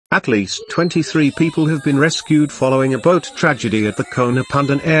At least 23 people have been rescued following a boat tragedy at the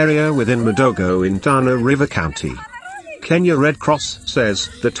Konapandan area within Madogo in Tana River County. Kenya Red Cross says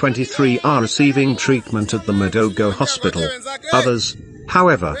the 23 are receiving treatment at the Madogo Hospital. Others,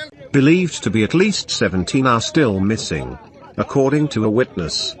 however, believed to be at least 17 are still missing. According to a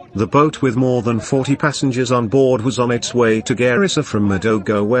witness, the boat with more than 40 passengers on board was on its way to Garissa from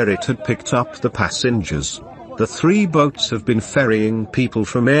Madogo where it had picked up the passengers. The 3 boats have been ferrying people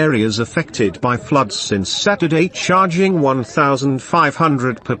from areas affected by floods since Saturday, charging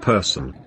 1,500 per person.